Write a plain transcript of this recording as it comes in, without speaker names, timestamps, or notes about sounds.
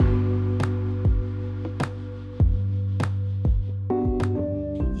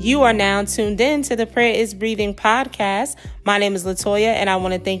You are now tuned in to the Prayer is Breathing podcast. My name is Latoya, and I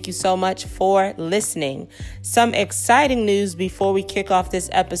want to thank you so much for listening. Some exciting news before we kick off this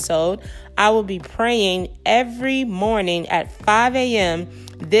episode. I will be praying every morning at 5 a.m.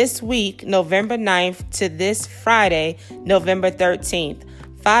 this week, November 9th, to this Friday, November 13th,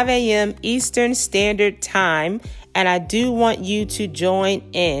 5 a.m. Eastern Standard Time. And I do want you to join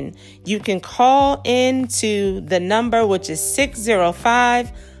in. You can call in to the number, which is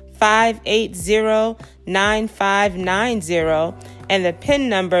 605-580-9590. And the PIN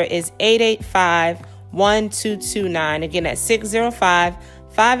number is 885-1229. Again, that's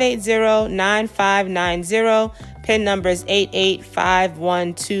 605-580-9590. PIN number is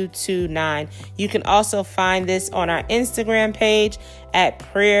 885-1229. You can also find this on our Instagram page at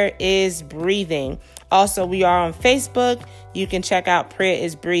Prayer is Breathing. Also, we are on Facebook. You can check out Prayer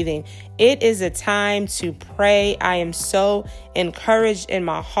is Breathing. It is a time to pray. I am so encouraged in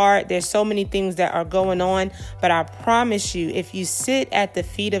my heart. There's so many things that are going on, but I promise you, if you sit at the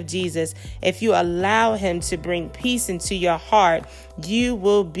feet of Jesus, if you allow him to bring peace into your heart, you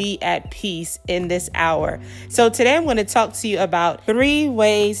will be at peace in this hour. So today I'm going to talk to you about 3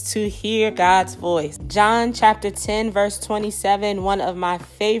 ways to hear God's voice. John chapter 10, verse 27, one of my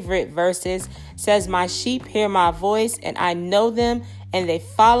favorite verses, says, "My sheep hear my voice, and I know them, and they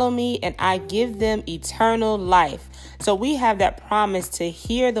follow me, and I give them eternal life." So we have that promise to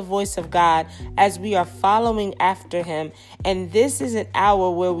hear the voice of God as we are following after him. And this is an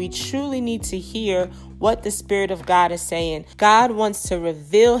hour where we truly need to hear what the Spirit of God is saying. God wants to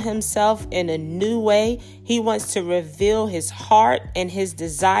reveal himself in a new way. He wants to reveal his heart and his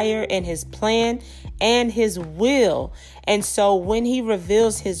desire and his plan and his will. And so when he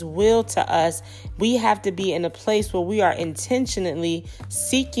reveals his will to us, we have to be in a place where we are intentionally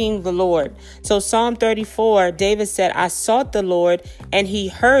seeking the Lord. So Psalm 34, David said, "I sought the Lord, and he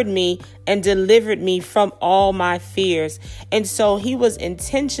heard me and delivered me from all my fears." And so he was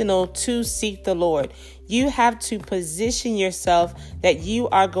intentional to seek the Lord. You have to position yourself that you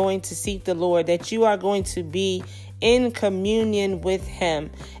are going to seek the Lord, that you are going to be in communion with him.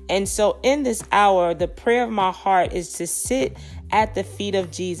 And so in this hour, the prayer of my heart is to sit at the feet of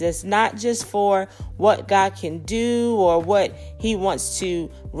Jesus, not just for what God can do or what he wants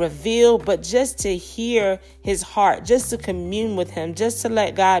to reveal, but just to hear his heart, just to commune with him, just to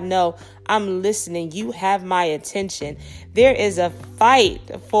let God know, I'm listening. You have my attention. There is a fight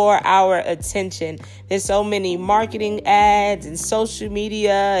for our attention. There's so many marketing ads and social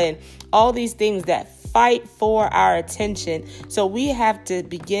media and all these things that fight for our attention. So we have to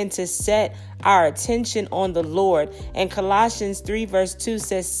begin to set our attention on the Lord. And Colossians 3 verse 2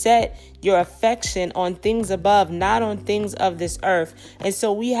 says, "Set your affection on things above, not on things of this earth." And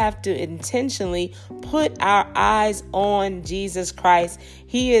so we have to intentionally put our eyes on Jesus Christ.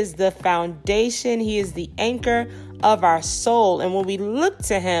 He is the foundation. He is the anchor of our soul. And when we look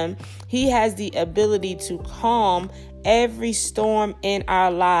to him, he has the ability to calm every storm in our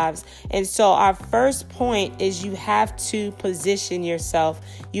lives. And so our first point is you have to position yourself.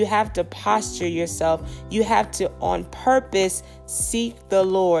 You have to posture yourself. You have to, on purpose, seek the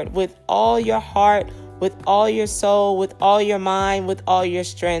Lord with all your heart, with all your soul, with all your mind, with all your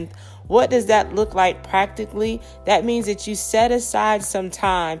strength. What does that look like practically? That means that you set aside some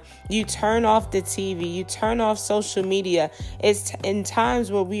time. You turn off the TV. You turn off social media. It's in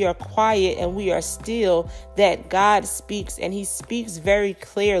times where we are quiet and we are still that God speaks, and he speaks very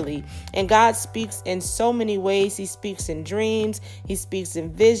clearly. And God speaks in so many ways. He speaks in dreams. He speaks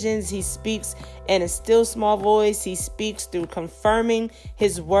in visions. He speaks in a still small voice. He speaks through confirming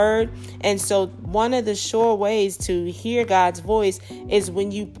his word. And so one of the sure ways to hear God's voice is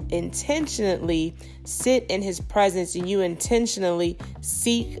when you intentionally sit in his presence and you intentionally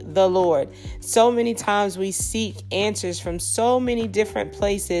seek the Lord. So many times we seek answers from so many different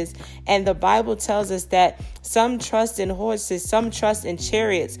places, and the Bible tells us that some trust in horses, some trust in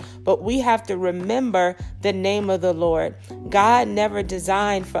chariots, but we have to remember the name of the Lord. God never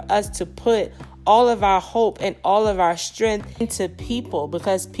designed for us to put all of our hope and all of our strength into people,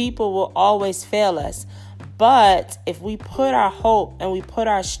 because people will always fail us. But if we put our hope and we put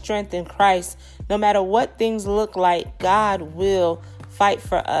our strength in Christ, no matter what things look like, God will fight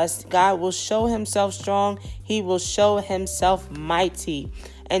for us. God will show himself strong. He will show himself mighty.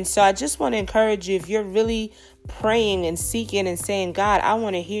 And so I just want to encourage you, if you're really praying and seeking and saying, God, I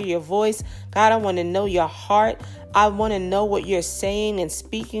want to hear your voice. God, I want to know your heart. I want to know what you're saying and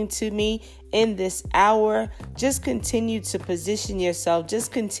speaking to me in this hour. Just continue to position yourself.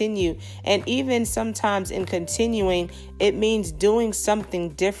 Just continue. And even sometimes in continuing, it means doing something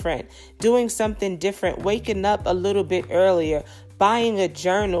different, waking up a little bit earlier, buying a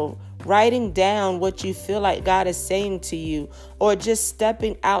journal, writing down what you feel like God is saying to you, or just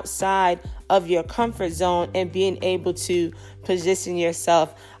stepping outside of your comfort zone and being able to position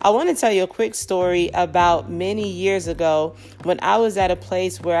yourself. I want to tell you a quick story about many years ago when I was at a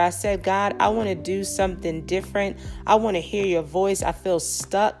place where I said, God, I want to do something different. I want to hear your voice. I feel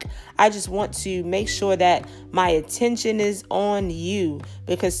stuck. I just want to make sure that my attention is on you,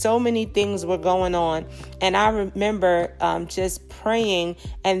 because so many things were going on. And I remember just praying,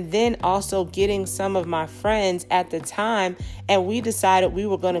 and then also getting some of my friends at the time, and we decided we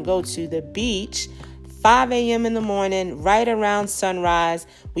were going to go to the beach 5 a.m. in the morning, right around sunrise.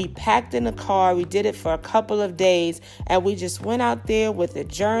 We packed in a car. We did it for a couple of days, and we just went out there with a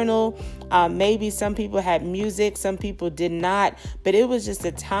journal. Maybe some people had music, some people did not, but it was just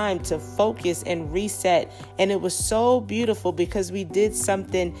a time to focus and reset. And it was so beautiful because we did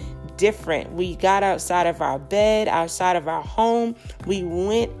something different. We got outside of our bed, outside of our home. We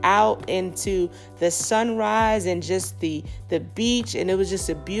went out into the sunrise and just the beach, and it was just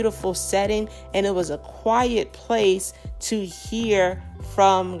a beautiful setting, and it was a quiet place to hear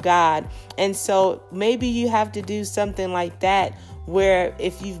from God. And so maybe you have to do something like that, where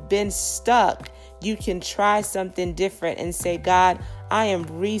if you've been stuck, you can try something different and say, God, I am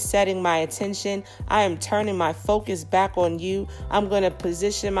resetting my attention. I am turning my focus back on you. I'm going to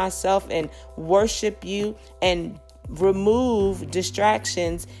position myself and worship you and remove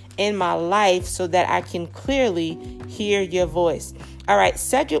distractions in my life so that I can clearly hear your voice. All right.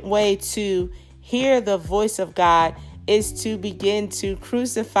 Second way to hear the voice of God is to begin to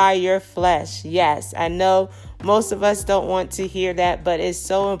crucify your flesh. Yes, I know most of us don't want to hear that, but it's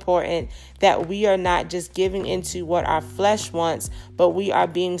so important that we are not just giving into what our flesh wants, but we are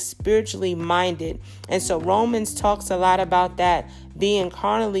being spiritually minded. And so Romans talks a lot about that. Being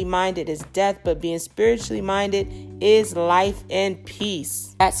carnally minded is death, but being spiritually minded is life and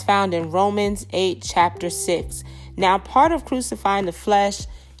peace. That's found in Romans 8, chapter 6. Now, part of crucifying the flesh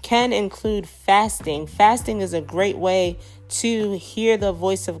can include fasting. Fasting is a great way to hear the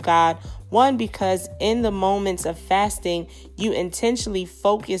voice of God. One, because in the moments of fasting, you intentionally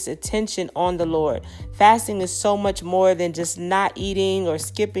focus attention on the Lord. Fasting is so much more than just not eating or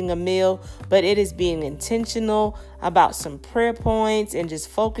skipping a meal, but it is being intentional about some prayer points and just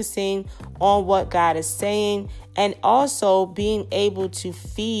focusing on what God is saying, and also being able to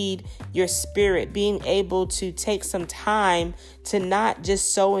feed your spirit, being able to take some time to not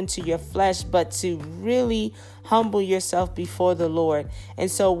just sow into your flesh, but to really humble yourself before the Lord. And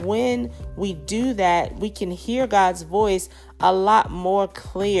so when we do that, we can hear God's voice a lot more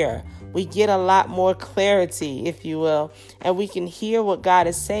clear. We get a lot more clarity, if you will, and we can hear what God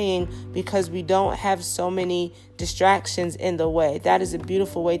is saying because we don't have so many distractions in the way. That is a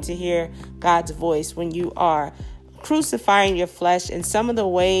beautiful way to hear God's voice when you are crucifying your flesh. And some of the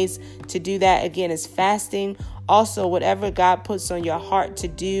ways to do that, again, is fasting. Also, whatever God puts on your heart to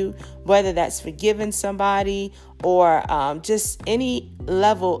do, whether that's forgiving somebody or just any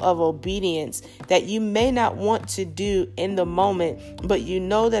level of obedience that you may not want to do in the moment, but you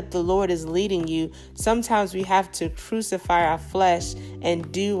know that the Lord is leading you. Sometimes we have to crucify our flesh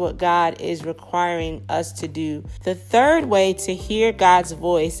and do what God is requiring us to do. The third way to hear God's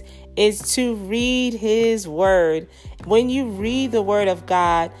voice is to read his word. When you read the word of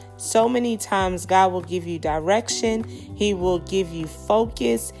God, so many times God will give you direction. He will give you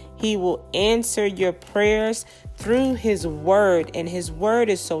focus. He will answer your prayers through his word, and his word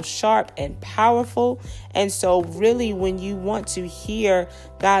is so sharp and powerful. And so really, when you want to hear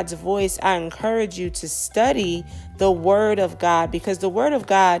God's voice, I encourage you to study the word of God, because the word of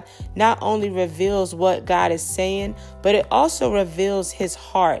God not only reveals what God is saying, but it also reveals his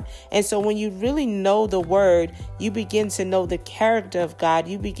heart. And so when you really know the word, you begin to know the character of God.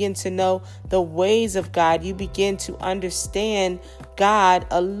 You begin to know the ways of God. You begin to understand God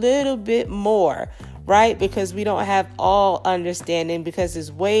a little bit more, right? Because we don't have all understanding, because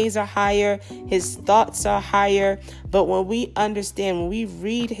his ways are higher, his thoughts are higher. But when we understand, when we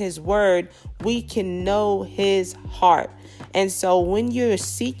read his word, we can know his heart. And so when you're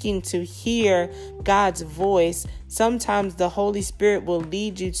seeking to hear God's voice, sometimes the Holy Spirit will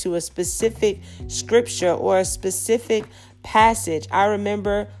lead you to a specific scripture or a specific passage. I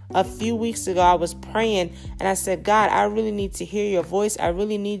remember a few weeks ago, I was praying and I said, God, I really need to hear your voice. I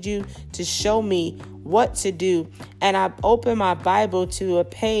really need you to show me what to do. And I opened my Bible to a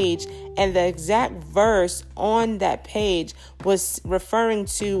page, and the exact verse on that page was referring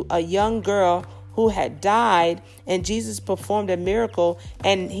to a young girl who had died, and Jesus performed a miracle,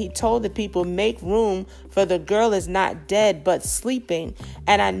 and he told the people, make room, for the girl is not dead but sleeping.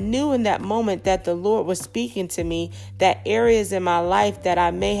 And I knew in that moment that the Lord was speaking to me, that areas in my life that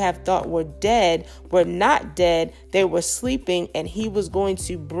I may have thought were dead were not dead, they were sleeping, and he was going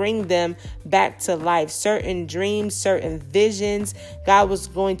to bring them back to life. Certain dreams, certain visions, God was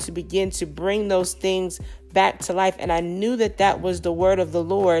going to begin to bring those things back to life. And I knew that that was the word of the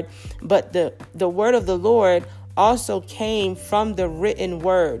Lord. But the word of the Lord also came from the written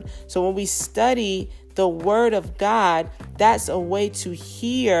word. So when we study the word of God, that's a way to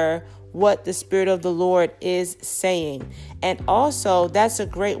hear what the Spirit of the Lord is saying. And also, that's a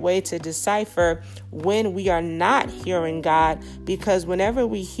great way to decipher when we are not hearing God, because whenever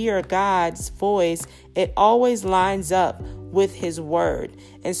we hear God's voice, it always lines up with his word.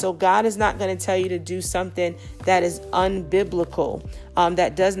 And so God is not going to tell you to do something that is unbiblical,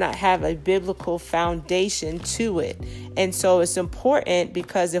 that does not have a biblical foundation to it. And so it's important,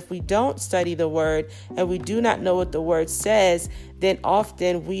 because if we don't study the word and we do not know what the word says, then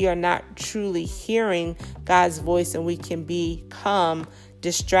often we are not truly hearing God's voice, and we can become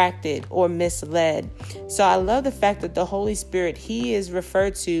distracted or misled. So I love the fact that the Holy Spirit, he is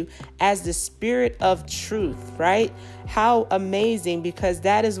referred to as the Spirit of truth, right? How amazing, because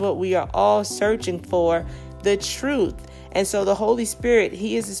that is what we are all searching for, the truth. And so the Holy Spirit,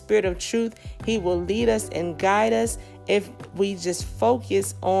 he is the Spirit of truth. He will lead us and guide us if we just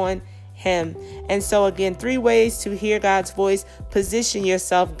focus on him. And so again, 3 ways to hear God's voice. Position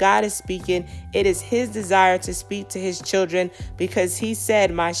yourself. God is speaking. It is his desire to speak to his children, because he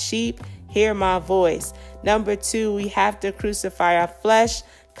said, my sheep hear my voice. Number 2, we have to crucify our flesh,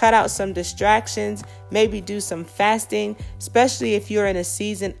 cut out some distractions, maybe do some fasting, especially if you're in a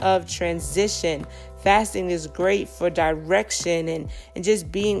season of transition. Fasting is great for direction and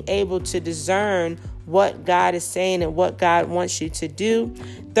just being able to discern what God is saying and what God wants you to do.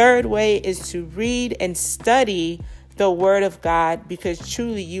 3rd way is to read and study the word of God, because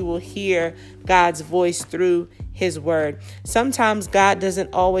truly you will hear God's voice through his word. Sometimes God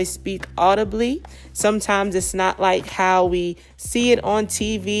doesn't always speak audibly. Sometimes it's not like how we see it on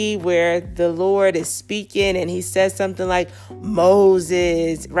TV, where the Lord is speaking and he says something like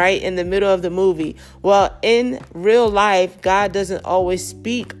Moses right in the middle of the movie. Well, in real life, God doesn't always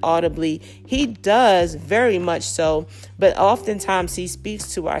speak audibly. He does very much so, but oftentimes he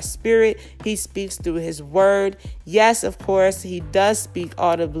speaks to our spirit. He speaks through his word. Yes, of course, he does speak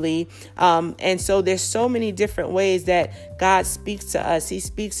audibly. And so there's so many different ways that God speaks to us. He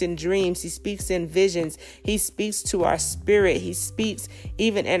speaks in dreams. He speaks in visions. He speaks to our spirit. He speaks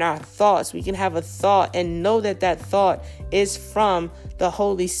even in our thoughts. We can have a thought and know that that thought is from the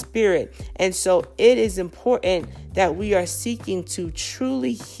Holy Spirit. And so it is important that we are seeking to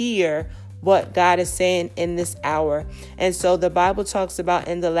truly hear what God is saying in this hour. And so the Bible talks about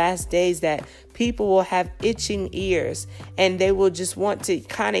in the last days that people will have itching ears and they will just want to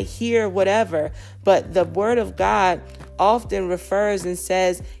kind of hear whatever. But the word of God often refers and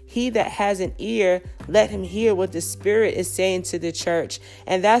says, he that has an ear, let him hear what the Spirit is saying to the church.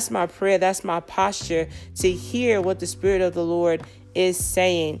 And that's my prayer. That's my posture, to hear what the Spirit of the Lord is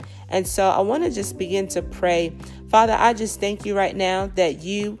saying. And so I want to just begin to pray. Father, I just thank you right now that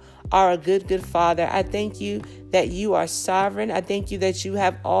you are a good, good Father. I thank you that you are sovereign. I thank you that you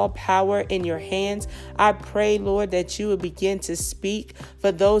have all power in your hands. I pray, Lord, that you would begin to speak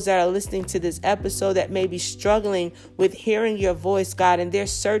for those that are listening to this episode that may be struggling with hearing your voice, God, and they're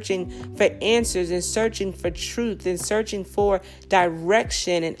searching for answers and searching for truth and searching for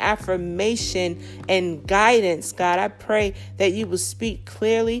direction and affirmation and guidance. God, I pray that you will speak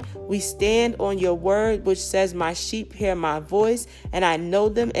clearly. We stand on your word, which says, my sheep hear my voice, and I know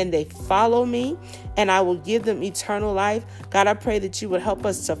them and they follow me, and I will give them eternal life. God, I pray that you would help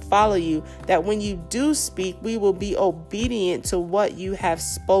us to follow you, that when you do speak, we will be obedient to what you have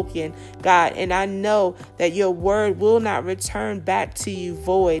spoken, God. And I know that your word will not return back to you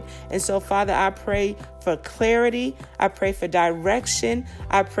void. And so, Father, I pray for clarity. I pray for direction.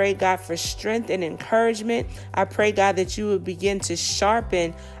 I pray, God, for strength and encouragement. I pray, God, that you would begin to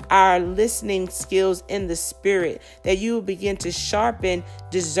sharpen our listening skills in the spirit, that you will begin to sharpen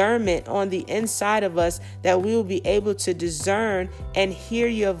discernment on the inside of us, that we will be able to discern and hear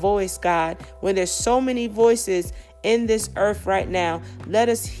your voice, God. When there's so many voices in this earth right now, let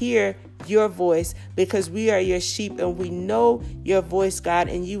us hear your voice, because we are your sheep and we know your voice, God,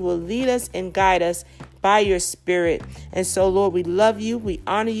 and you will lead us and guide us by your Spirit. And so, Lord, we love you, we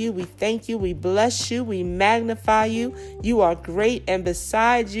honor you, we thank you, we bless you, we magnify you. You are great, and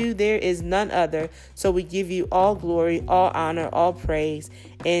besides you, there is none other. So we give you all glory, all honor, all praise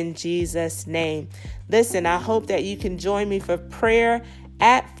in Jesus' name. Listen, I hope that you can join me for prayer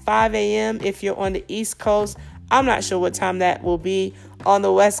at 5 a.m. if you're on the East Coast. I'm not sure what time that will be on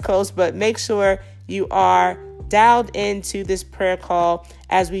the West Coast, but make sure you are dialed into this prayer call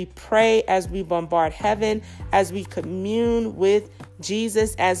as we pray, as we bombard heaven, as we commune with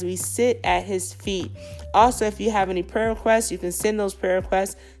Jesus, as we sit at his feet. Also, if you have any prayer requests, you can send those prayer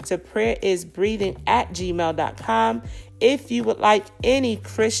requests to prayerisbreathing@gmail.com. If you would like any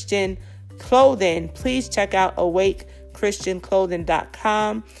Christian clothing, please check out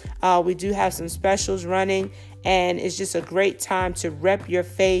awakechristianclothing.com. We do have some specials running, and it's just a great time to rep your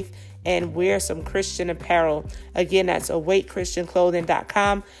faith and wear some Christian apparel. Again, that's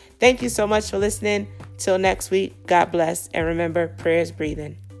awakechristianclothing.com. Thank you so much for listening. Till next week, God bless. And remember, prayer is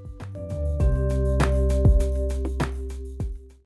breathing.